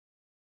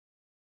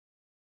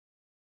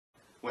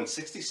When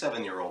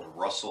 67-year-old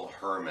Russell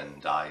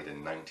Herman died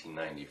in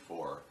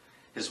 1994,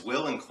 his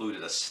will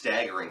included a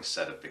staggering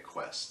set of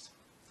bequests.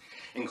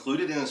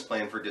 Included in his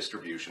plan for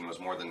distribution was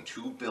more than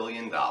 $2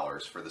 billion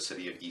for the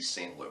city of East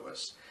St.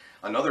 Louis,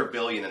 another $1.5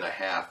 billion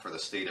for the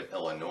state of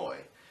Illinois,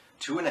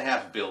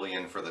 $2.5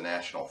 billion for the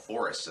National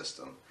Forest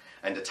System,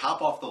 and to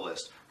top off the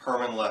list,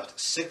 Herman left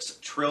 $6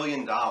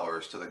 trillion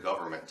to the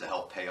government to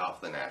help pay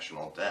off the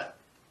national debt.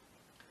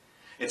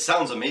 It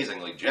sounds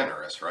amazingly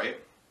generous, right?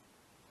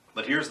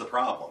 But here's the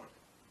problem.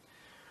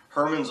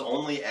 Herman's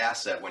only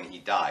asset when he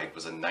died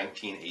was a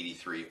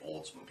 1983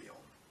 Oldsmobile.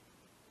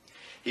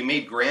 He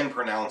made grand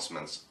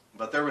pronouncements,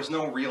 but there was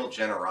no real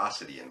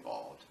generosity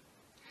involved.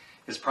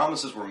 His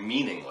promises were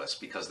meaningless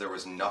because there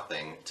was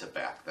nothing to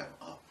back them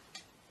up.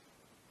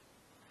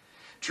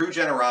 True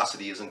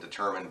generosity isn't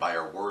determined by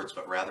our words,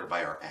 but rather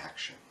by our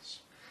actions,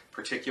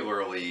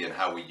 particularly in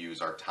how we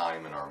use our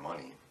time and our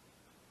money.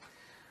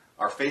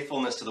 Our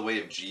faithfulness to the way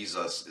of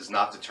Jesus is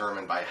not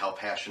determined by how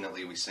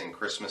passionately we sing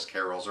Christmas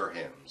carols or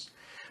hymns,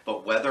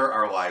 but whether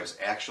our lives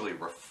actually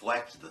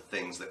reflect the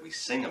things that we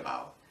sing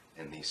about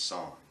in these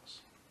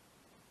songs.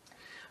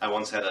 I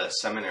once had a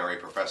seminary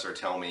professor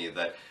tell me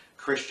that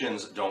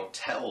Christians don't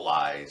tell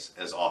lies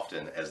as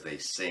often as they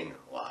sing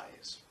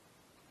lies.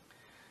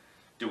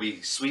 Do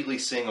we sweetly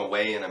sing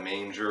Away in a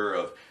Manger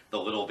of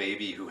the little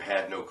baby who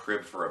had no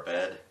crib for a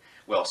bed,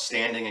 while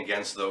standing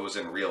against those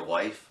in real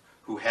life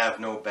who have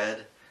no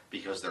bed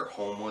because they're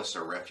homeless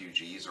or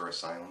refugees or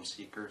asylum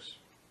seekers?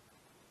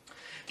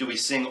 Do we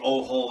sing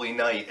O Holy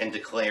Night and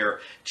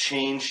declare,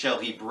 chains shall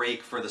he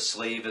break, for the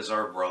slave is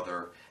our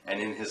brother, and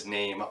in his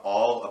name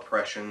all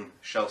oppression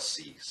shall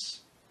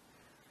cease,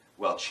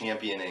 while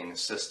championing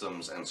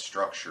systems and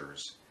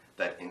structures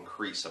that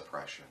increase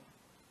oppression?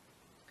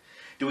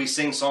 Do we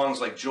sing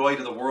songs like Joy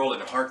to the World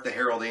and Hark the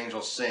Herald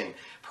Angels Sing,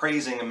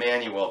 praising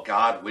Emmanuel,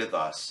 God with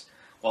us,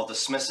 while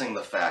dismissing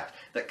the fact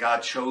that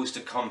God chose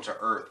to come to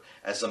earth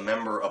as a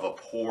member of a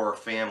poor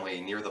family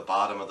near the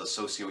bottom of the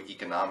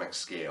socioeconomic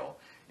scale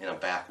in a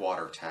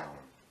backwater town?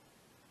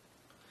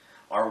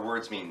 Our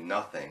words mean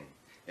nothing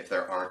if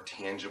there aren't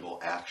tangible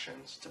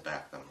actions to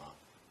back them up.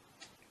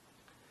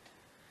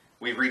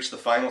 We've reached the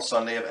final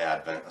Sunday of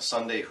Advent, a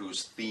Sunday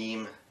whose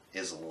theme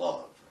is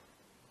love,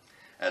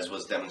 as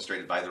was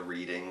demonstrated by the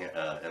reading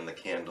and the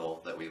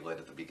candle that we lit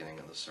at the beginning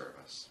of the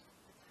service.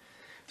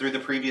 Through the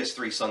previous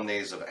 3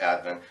 Sundays of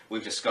Advent,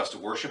 we've discussed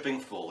worshiping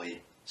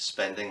fully,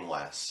 spending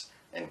less,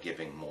 and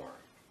giving more.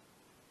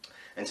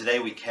 And today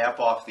we cap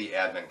off the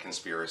Advent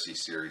Conspiracy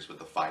series with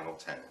the final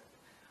tenet: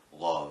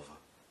 love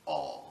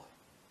all.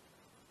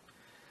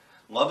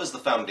 Love is the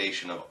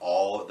foundation of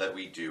all that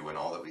we do and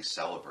all that we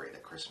celebrate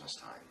at Christmas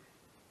time.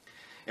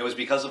 It was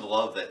because of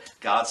love that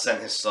God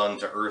sent his Son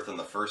to earth in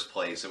the first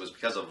place. It was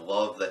because of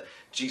love that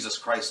Jesus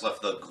Christ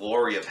left the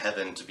glory of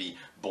heaven to be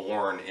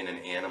born in an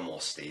animal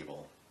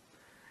stable.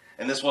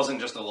 And this wasn't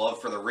just a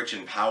love for the rich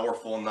and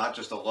powerful, not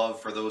just a love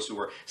for those who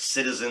were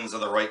citizens of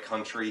the right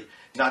country,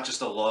 not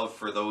just a love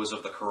for those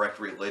of the correct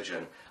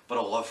religion, but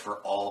a love for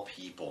all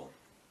people.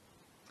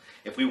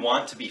 If we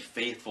want to be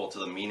faithful to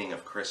the meaning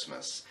of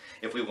Christmas,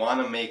 if we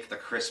want to make the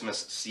Christmas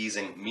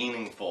season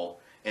meaningful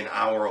in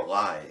our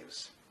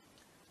lives,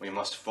 we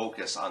must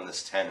focus on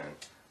this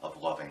tenet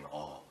of loving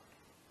all.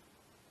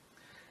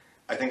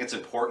 I think it's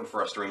important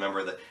for us to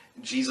remember that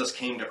Jesus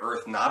came to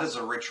earth not as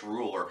a rich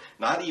ruler,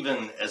 not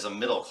even as a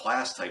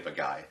middle-class type of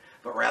guy,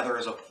 but rather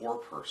as a poor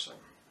person.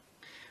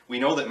 We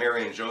know that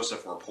Mary and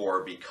Joseph were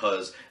poor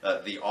because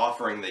the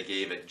offering they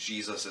gave at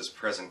Jesus'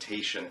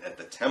 presentation at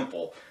the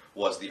temple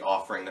was the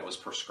offering that was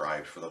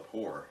prescribed for the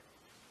poor.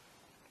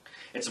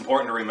 It's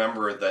important to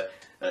remember that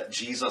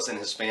Jesus and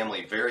his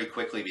family very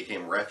quickly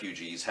became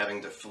refugees,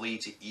 having to flee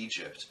to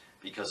Egypt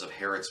because of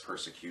Herod's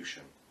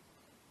persecution.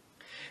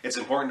 It's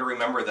important to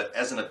remember that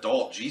as an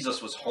adult,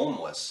 Jesus was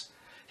homeless.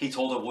 He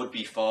told a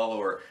would-be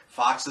follower,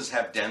 "Foxes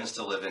have dens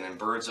to live in and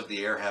birds of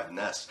the air have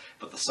nests,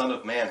 but the Son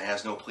of Man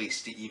has no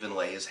place to even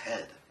lay his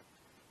head."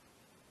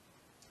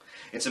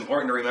 It's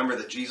important to remember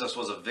that Jesus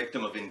was a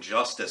victim of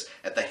injustice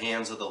at the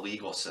hands of the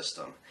legal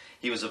system.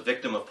 He was a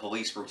victim of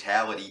police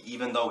brutality,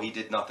 even though he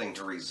did nothing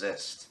to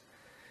resist.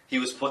 He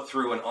was put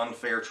through an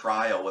unfair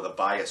trial with a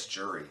biased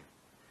jury.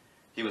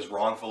 He was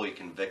wrongfully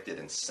convicted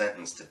and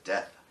sentenced to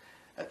death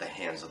at the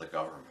hands of the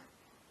government.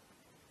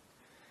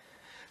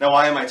 Now,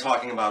 why am I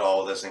talking about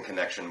all of this in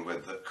connection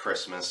with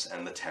Christmas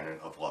and the tenet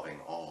of loving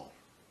all?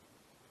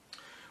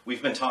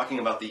 We've been talking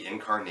about the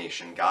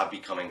incarnation, God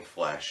becoming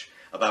flesh,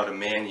 about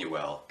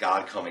Emmanuel,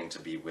 God coming to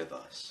be with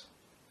us.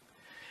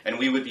 And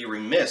we would be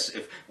remiss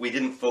if we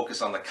didn't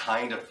focus on the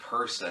kind of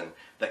person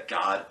that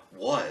God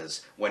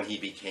was when he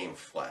became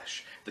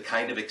flesh, the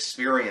kind of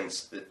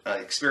experiences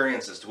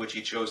to which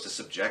he chose to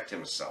subject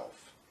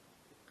himself.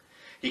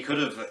 He could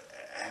have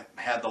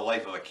had the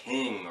life of a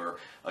king or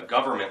a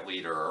government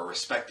leader or a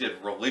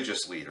respected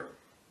religious leader,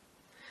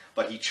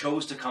 but he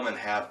chose to come and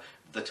have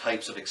the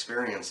types of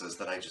experiences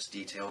that I just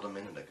detailed a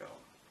minute ago.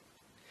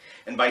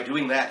 And by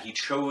doing that, he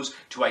chose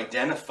to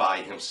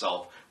identify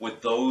himself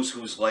with those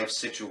whose life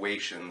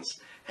situations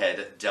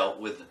had dealt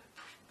with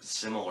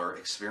similar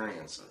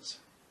experiences.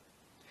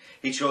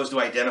 He chose to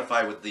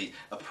identify with the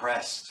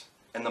oppressed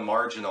and the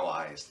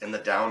marginalized and the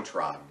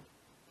downtrodden.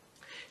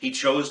 He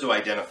chose to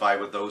identify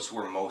with those who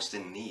were most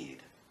in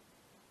need.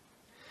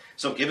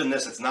 So given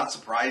this, it's not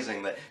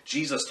surprising that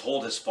Jesus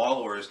told his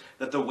followers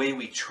that the way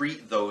we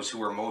treat those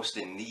who are most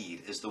in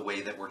need is the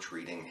way that we're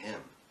treating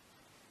him.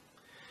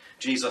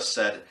 Jesus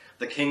said,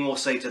 "The king will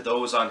say to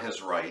those on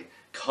his right,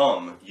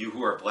 'Come, you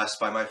who are blessed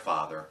by my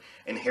Father,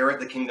 inherit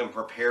the kingdom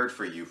prepared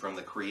for you from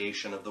the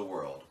creation of the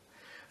world.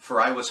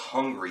 For I was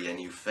hungry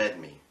and you fed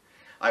me.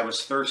 I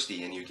was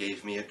thirsty and you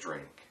gave me a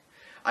drink.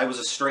 I was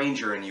a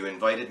stranger and you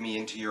invited me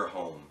into your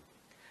home.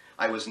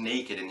 I was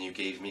naked and you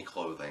gave me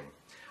clothing.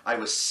 I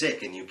was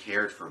sick and you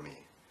cared for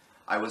me.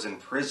 I was in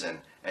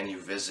prison and you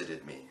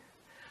visited me.'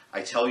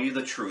 I tell you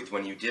the truth,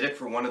 when you did it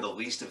for one of the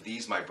least of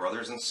these, my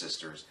brothers and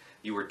sisters,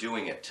 you were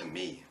doing it to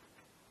me."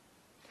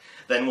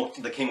 Then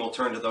the king will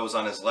turn to those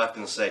on his left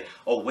and say,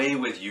 "Away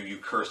with you, you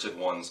cursed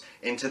ones,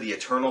 into the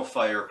eternal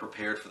fire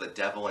prepared for the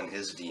devil and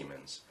his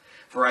demons.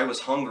 For I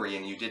was hungry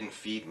and you didn't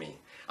feed me.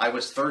 I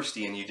was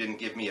thirsty and you didn't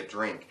give me a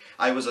drink.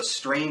 I was a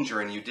stranger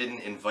and you didn't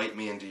invite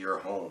me into your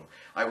home.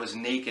 I was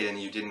naked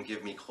and you didn't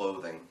give me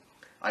clothing.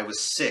 I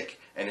was sick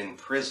and in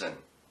prison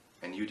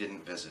and you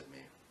didn't visit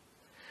me.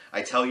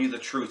 I tell you the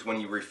truth, when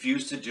you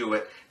refuse to do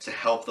it to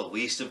help the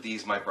least of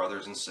these, my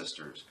brothers and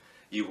sisters,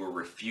 you were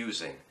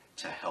refusing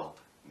to help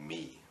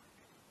me."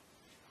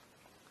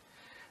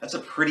 That's a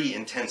pretty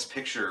intense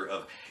picture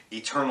of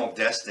eternal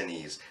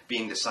destinies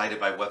being decided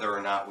by whether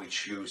or not we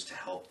choose to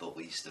help the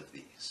least of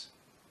these.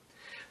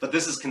 But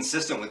this is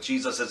consistent with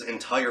Jesus'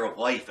 entire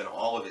life and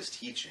all of his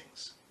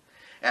teachings.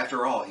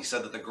 After all, he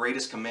said that the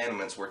greatest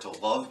commandments were to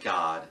love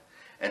God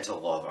and to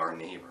love our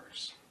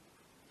neighbors.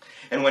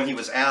 And when he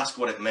was asked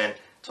what it meant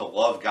to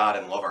love God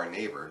and love our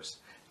neighbors,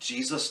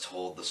 Jesus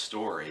told the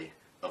story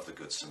of the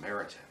Good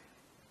Samaritan.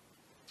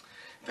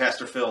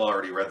 Pastor Phil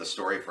already read the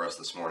story for us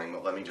this morning,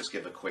 but let me just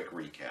give a quick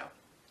recap.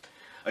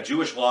 A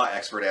Jewish law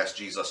expert asked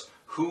Jesus,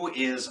 "Who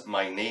is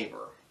my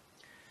neighbor?"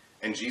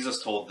 And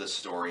Jesus told this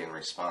story in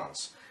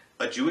response.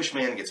 A Jewish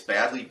man gets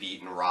badly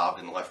beaten, robbed,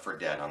 and left for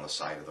dead on the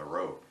side of the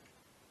road.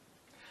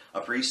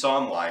 A priest saw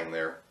him lying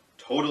there,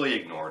 totally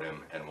ignored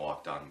him, and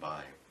walked on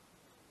by.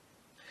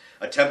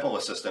 A temple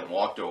assistant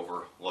walked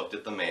over, looked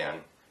at the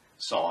man,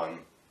 saw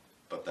him,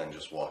 but then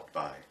just walked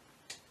by.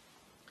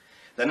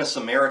 Then a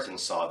Samaritan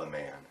saw the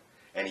man,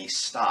 and he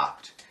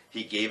stopped.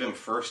 He gave him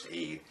first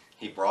aid.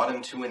 He brought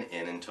him to an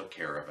inn and took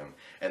care of him,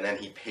 and then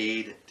he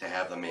paid to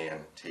have the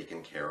man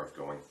taken care of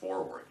going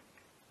forward.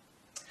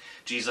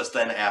 Jesus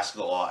then asked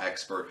the law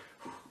expert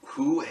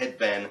who had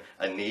been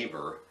a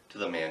neighbor to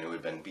the man who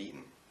had been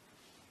beaten.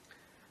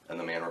 And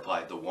the man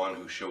replied, "The one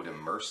who showed him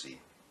mercy."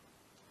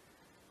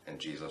 And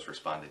Jesus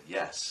responded,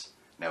 "Yes,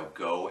 now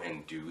go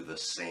and do the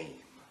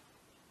same."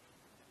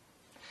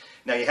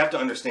 Now you have to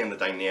understand the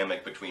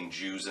dynamic between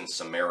Jews and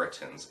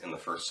Samaritans in the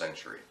first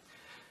century.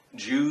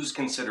 Jews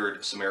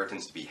considered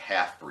Samaritans to be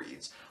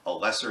half-breeds, a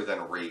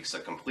lesser-than race, a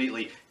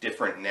completely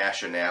different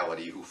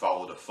nationality who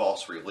followed a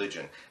false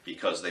religion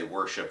because they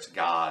worshipped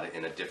God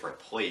in a different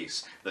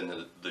place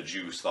than the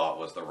Jews thought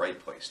was the right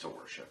place to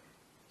worship.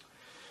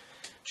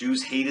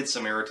 Jews hated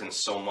Samaritans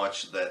so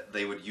much that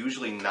they would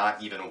usually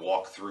not even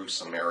walk through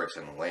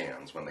Samaritan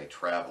lands when they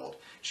traveled,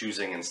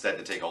 choosing instead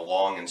to take a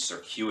long and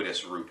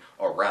circuitous route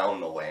around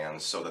the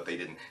lands so that they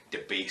didn't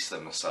debase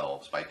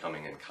themselves by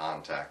coming in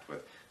contact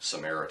with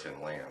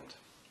Samaritan land.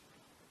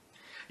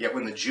 Yet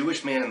when the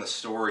Jewish man in the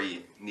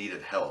story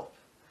needed help,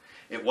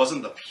 it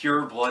wasn't the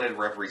pure-blooded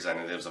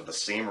representatives of the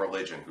same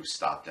religion who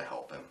stopped to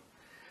help him,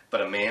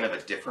 but a man of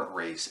a different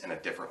race and a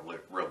different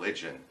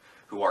religion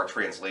who our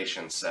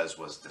translation says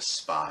was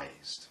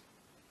despised.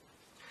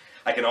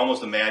 I can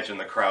almost imagine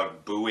the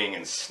crowd booing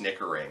and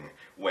snickering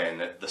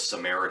when the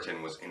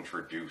Samaritan was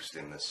introduced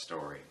in this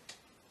story.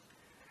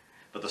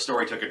 But the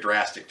story took a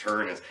drastic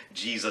turn as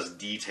Jesus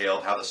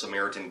detailed how the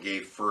Samaritan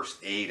gave first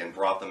aid and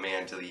brought the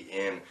man to the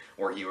inn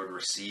where he would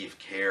receive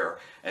care,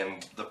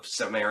 and the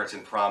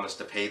Samaritan promised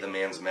to pay the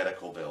man's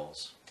medical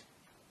bills.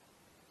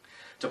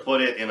 To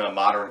put it in a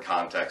modern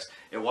context,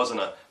 it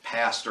wasn't a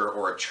pastor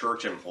or a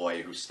church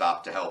employee who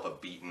stopped to help a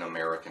beaten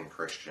American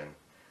Christian,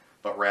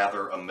 but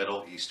rather a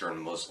Middle Eastern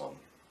Muslim.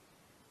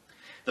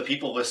 The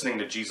people listening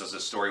to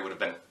Jesus' story would have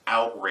been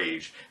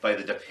outraged by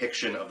the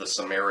depiction of the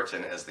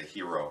Samaritan as the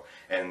hero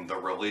and the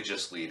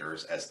religious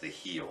leaders as the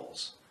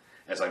heels,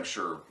 as I'm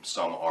sure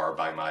some are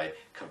by my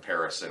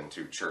comparison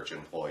to church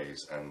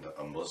employees and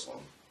a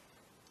Muslim.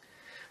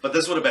 But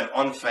this would have been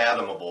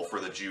unfathomable for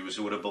the Jews,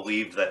 who would have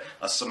believed that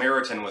a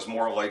Samaritan was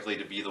more likely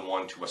to be the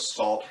one to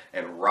assault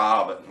and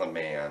rob the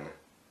man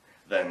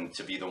than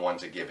to be the one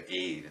to give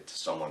aid to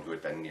someone who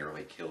had been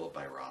nearly killed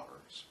by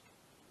robbers.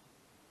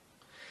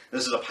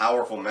 This is a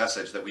powerful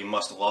message that we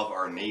must love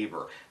our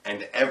neighbor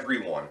and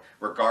everyone,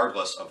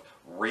 regardless of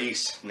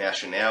race,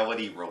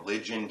 nationality,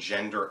 religion,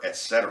 gender,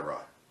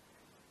 etc.,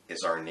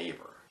 is our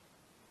neighbor.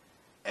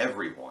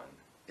 Everyone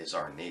is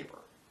our neighbor.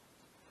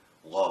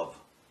 Love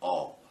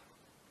all.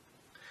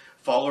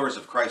 Followers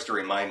of Christ are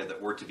reminded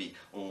that we're to be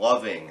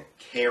loving,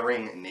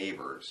 caring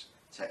neighbors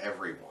to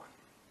everyone.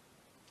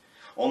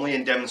 Only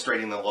in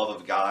demonstrating the love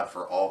of God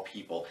for all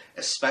people,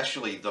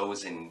 especially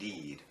those in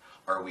need,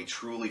 are we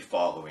truly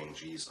following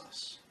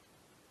Jesus.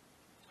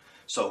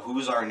 So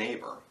who's our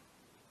neighbor?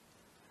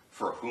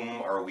 For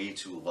whom are we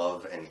to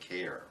love and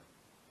care?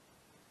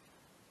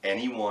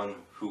 Anyone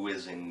who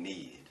is in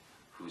need,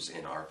 who's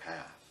in our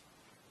path.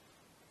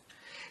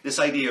 This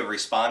idea of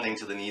responding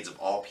to the needs of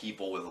all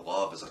people with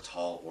love is a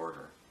tall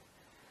order.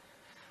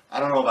 I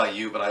don't know about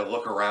you, but I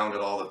look around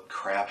at all the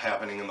crap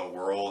happening in the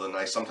world, and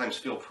I sometimes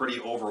feel pretty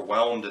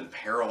overwhelmed and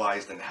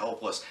paralyzed and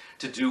helpless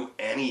to do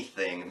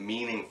anything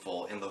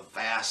meaningful in the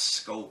vast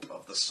scope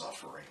of the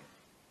suffering.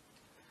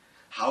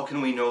 How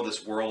can we know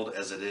this world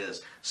as it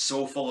is,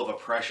 so full of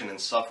oppression and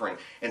suffering,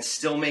 and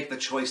still make the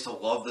choice to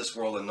love this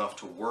world enough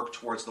to work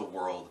towards the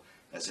world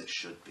as it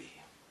should be?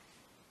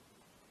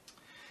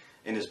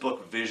 In his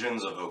book,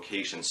 Visions of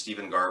Vocation,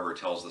 Stephen Garber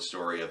tells the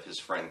story of his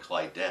friend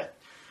Clydette,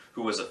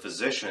 who was a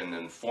physician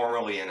and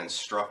formerly an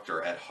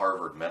instructor at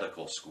Harvard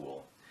Medical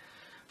School.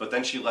 But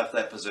then she left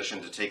that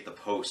position to take the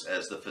post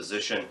as the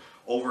physician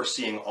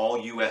overseeing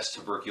all U.S.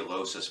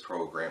 tuberculosis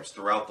programs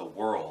throughout the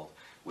world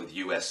with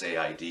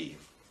USAID.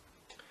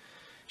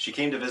 She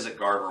came to visit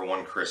Garber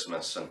one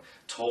Christmas and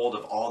told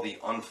of all the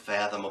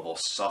unfathomable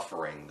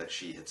suffering that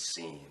she had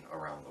seen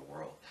around the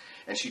world.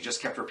 And she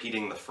just kept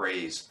repeating the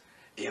phrase,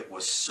 "It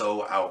was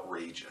so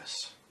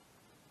outrageous."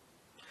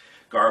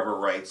 Garber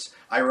writes,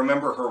 "I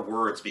remember her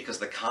words because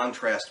the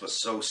contrast was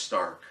so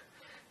stark.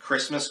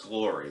 Christmas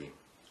glory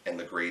and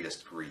the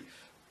greatest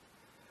grief.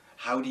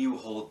 How do you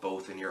hold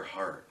both in your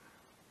heart?"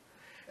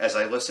 As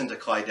I listened to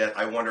Clydette,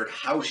 I wondered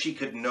how she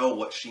could know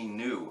what she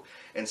knew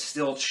and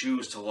still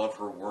choose to love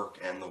her work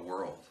and the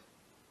world.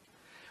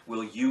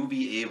 Will you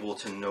be able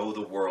to know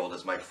the world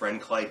as my friend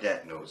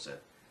Clydette knows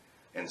it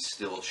and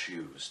still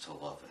choose to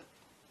love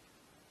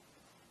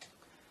it?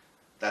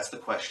 That's the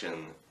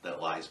question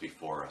that lies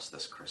before us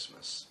this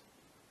Christmas.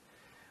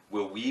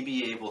 Will we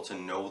be able to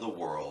know the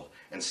world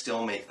and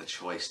still make the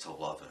choice to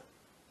love it?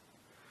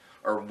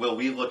 Or will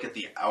we look at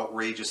the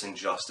outrageous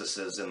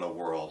injustices in the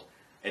world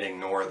and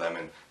ignore them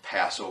and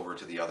pass over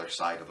to the other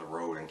side of the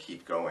road and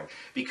keep going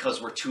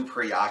because we're too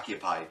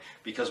preoccupied,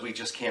 because we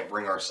just can't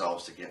bring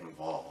ourselves to get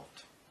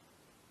involved?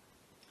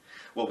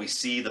 Will we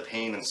see the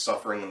pain and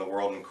suffering in the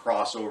world and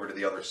cross over to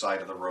the other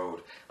side of the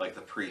road like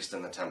the priest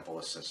and the temple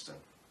assistant?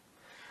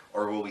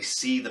 Or will we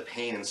see the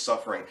pain and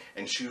suffering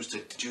and choose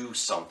to do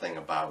something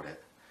about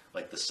it,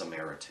 like the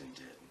Samaritan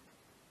did?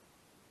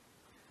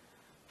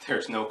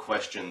 There's no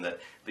question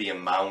that the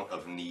amount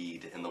of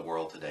need in the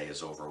world today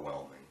is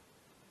overwhelming.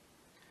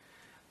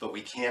 But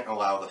we can't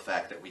allow the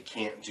fact that we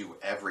can't do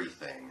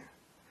everything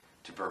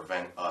to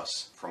prevent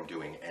us from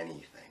doing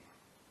anything.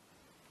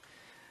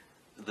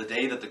 The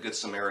day that the Good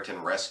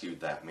Samaritan rescued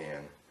that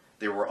man,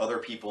 there were other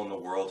people in the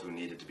world who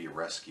needed to be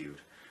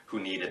rescued, who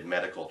needed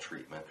medical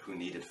treatment, who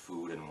needed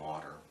food and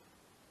water.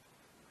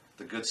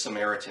 The Good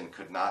Samaritan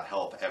could not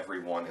help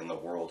everyone in the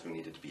world who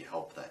needed to be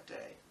helped that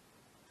day.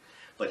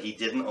 But he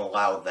didn't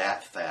allow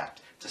that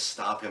fact to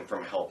stop him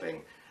from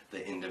helping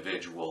the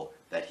individual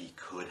that he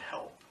could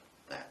help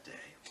that day.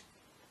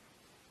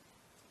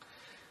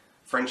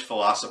 French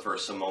philosopher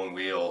Simone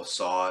Weil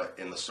saw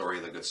in the story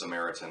of the Good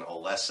Samaritan a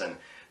lesson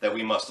that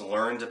we must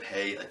learn to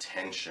pay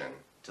attention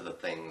to the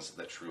things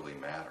that truly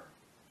matter.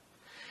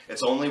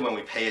 It's only when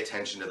we pay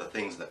attention to the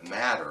things that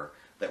matter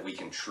that we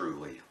can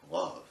truly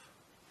love.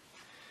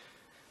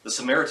 The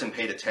Samaritan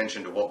paid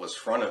attention to what was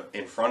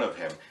in front of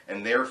him,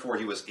 and therefore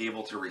he was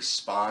able to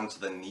respond to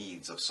the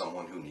needs of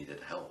someone who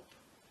needed help.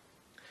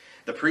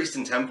 The priest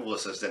and temple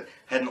assistant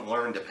hadn't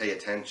learned to pay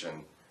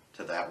attention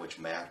to that which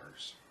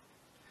matters.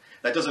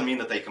 That doesn't mean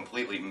that they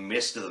completely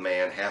missed the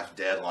man half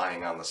dead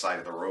lying on the side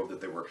of the road,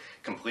 that they were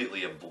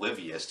completely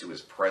oblivious to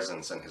his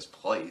presence and his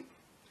plight.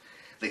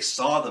 They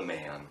saw the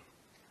man,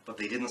 but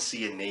they didn't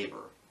see a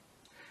neighbor.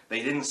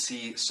 They didn't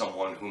see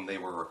someone whom they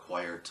were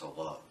required to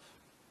love.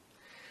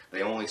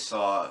 They only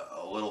saw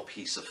a little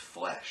piece of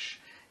flesh,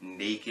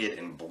 naked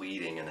and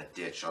bleeding in a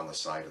ditch on the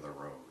side of the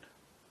road.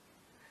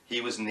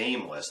 He was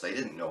nameless. They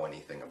didn't know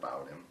anything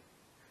about him.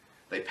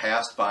 They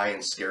passed by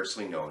and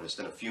scarcely noticed,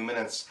 and a few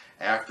minutes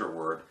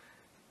afterward,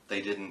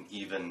 they didn't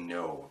even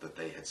know that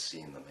they had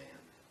seen the man.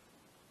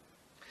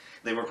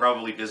 They were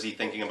probably busy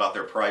thinking about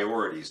their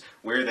priorities,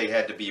 where they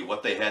had to be,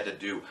 what they had to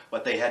do,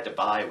 what they had to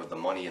buy with the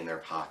money in their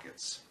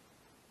pockets.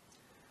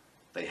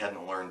 They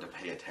hadn't learned to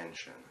pay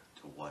attention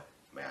to what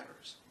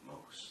matters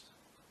most.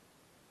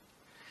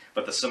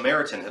 But the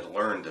Samaritan had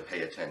learned to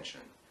pay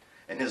attention,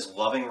 and his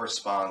loving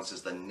response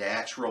is the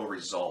natural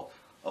result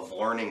of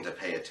learning to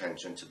pay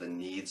attention to the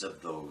needs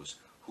of those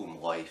whom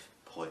life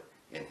put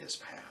in his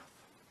path.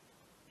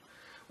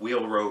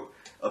 Weil wrote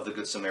of the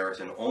Good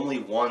Samaritan, only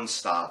one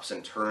stops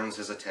and turns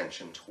his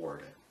attention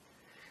toward it.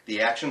 The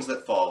actions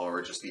that follow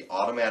are just the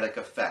automatic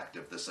effect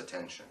of this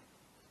attention.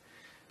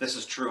 This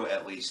is true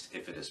at least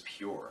if it is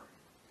pure.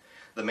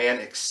 The man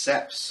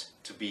accepts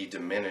to be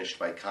diminished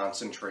by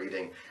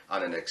concentrating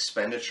on an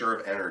expenditure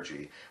of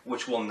energy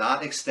which will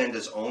not extend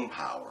his own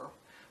power,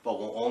 but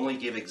will only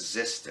give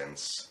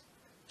existence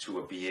to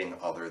a being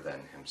other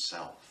than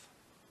himself.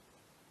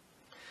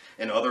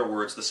 In other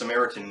words, the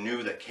Samaritan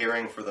knew that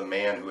caring for the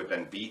man who had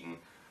been beaten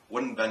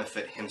wouldn't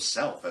benefit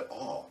himself at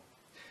all.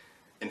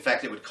 In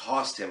fact, it would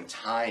cost him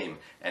time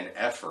and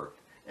effort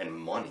and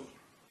money.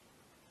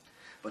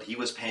 But he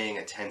was paying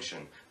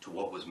attention to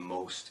what was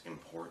most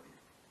important.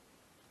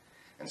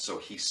 And so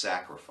he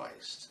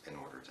sacrificed in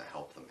order to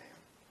help the man.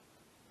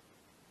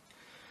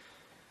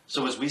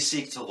 So as we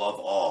seek to love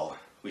all,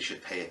 we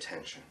should pay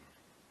attention.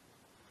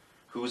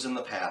 Who's in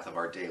the path of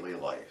our daily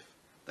life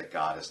that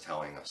God is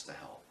telling us to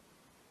help?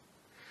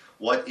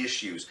 What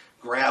issues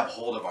grab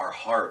hold of our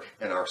heart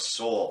and our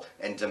soul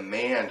and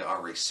demand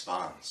our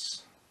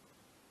response?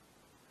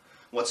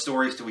 What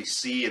stories do we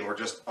see and we're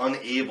just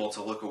unable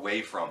to look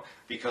away from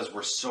because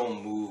we're so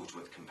moved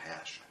with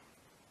compassion?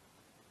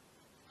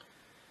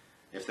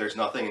 If there's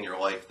nothing in your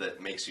life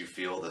that makes you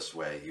feel this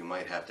way, you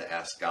might have to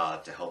ask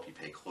God to help you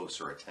pay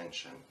closer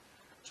attention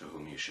to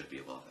whom you should be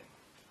loving.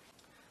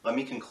 Let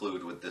me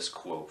conclude with this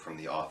quote from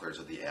the authors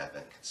of the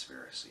Advent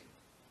Conspiracy.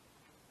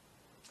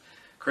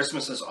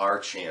 Christmas is our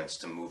chance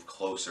to move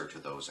closer to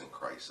those in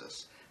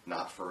crisis,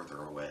 not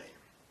further away.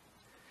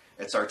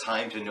 It's our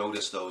time to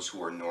notice those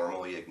who are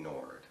normally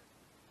ignored.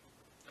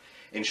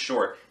 In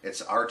short,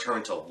 it's our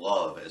turn to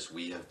love as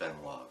we have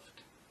been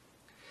loved.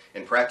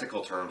 In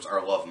practical terms,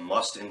 our love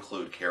must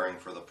include caring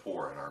for the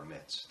poor in our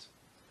midst.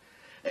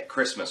 At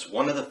Christmas,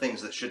 one of the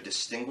things that should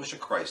distinguish a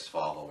Christ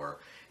follower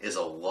is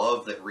a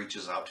love that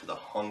reaches out to the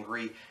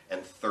hungry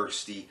and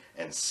thirsty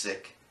and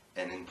sick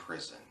and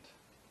imprisoned.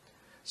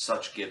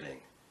 Such giving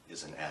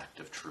is an act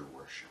of true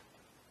worship.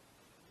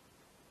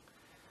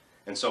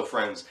 And so,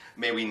 friends,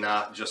 may we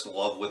not just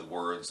love with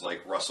words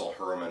like Russell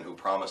Herman, who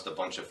promised a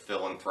bunch of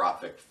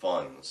philanthropic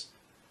funds,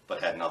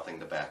 but had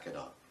nothing to back it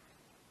up.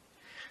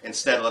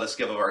 Instead, let us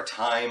give of our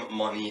time,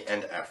 money,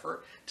 and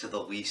effort to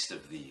the least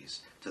of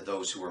these, to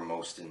those who are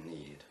most in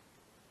need.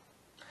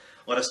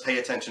 Let us pay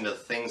attention to the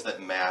things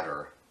that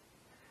matter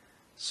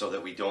so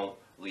that we don't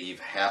leave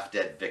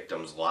half-dead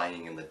victims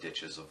lying in the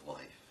ditches of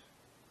life.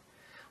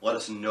 Let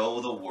us know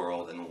the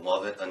world and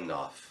love it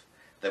enough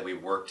that we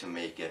work to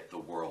make it the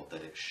world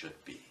that it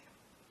should be.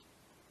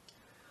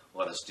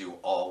 Let us do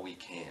all we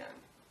can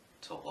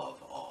to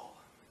love all.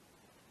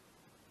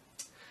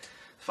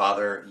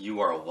 Father, you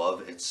are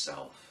love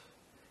itself,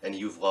 and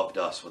you've loved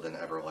us with an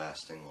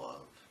everlasting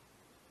love.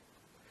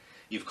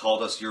 You've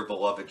called us your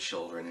beloved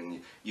children,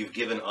 and you've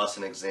given us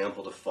an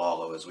example to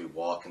follow as we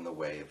walk in the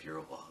way of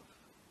your love.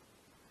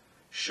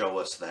 Show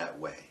us that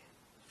way,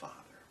 Father.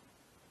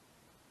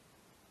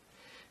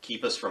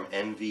 Keep us from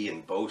envy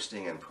and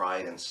boasting and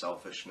pride and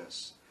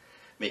selfishness.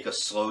 Make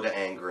us slow to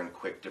anger and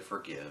quick to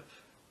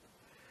forgive.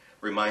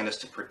 Remind us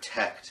to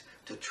protect,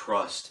 to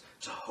trust,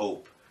 to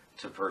hope,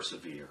 to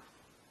persevere.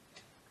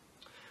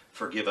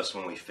 Forgive us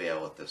when we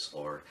fail at this,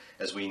 Lord,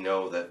 as we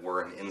know that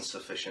we're an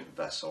insufficient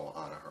vessel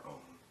on our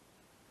own.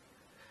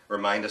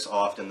 Remind us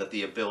often that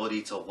the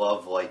ability to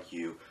love like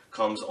you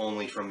comes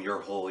only from your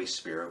Holy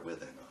Spirit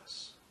within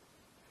us.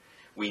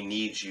 We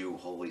need you,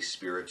 Holy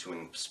Spirit, to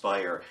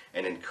inspire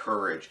and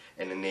encourage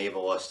and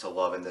enable us to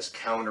love in this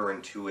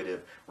counterintuitive,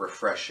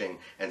 refreshing,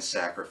 and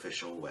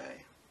sacrificial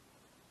way.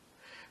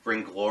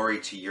 Bring glory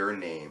to your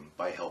name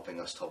by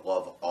helping us to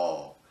love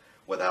all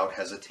without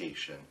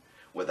hesitation,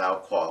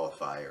 without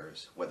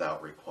qualifiers,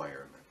 without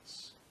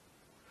requirements.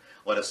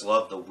 Let us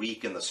love the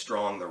weak and the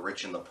strong, the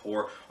rich and the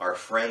poor, our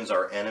friends,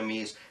 our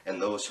enemies,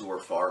 and those who are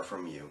far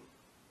from you.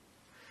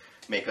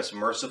 Make us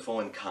merciful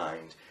and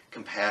kind,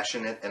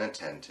 compassionate and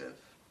attentive.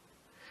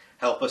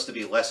 Help us to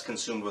be less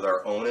consumed with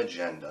our own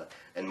agenda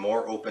and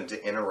more open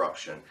to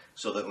interruption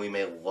so that we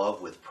may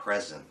love with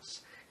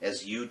presence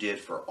as you did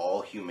for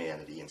all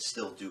humanity and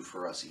still do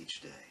for us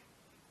each day.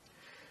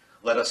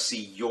 Let us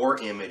see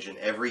your image in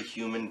every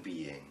human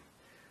being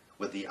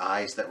with the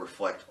eyes that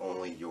reflect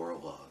only your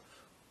love.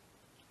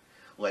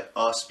 Let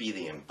us be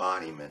the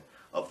embodiment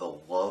of the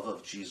love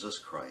of Jesus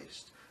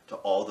Christ to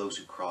all those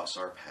who cross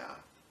our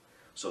path,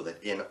 so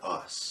that in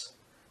us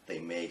they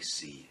may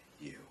see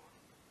you.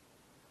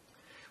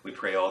 We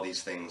pray all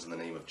these things in the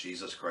name of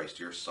Jesus Christ,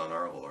 your Son,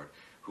 our Lord,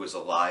 who is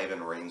alive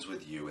and reigns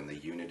with you in the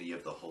unity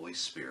of the Holy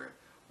Spirit,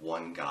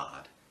 one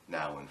God,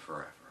 now and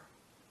forever.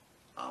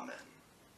 Amen.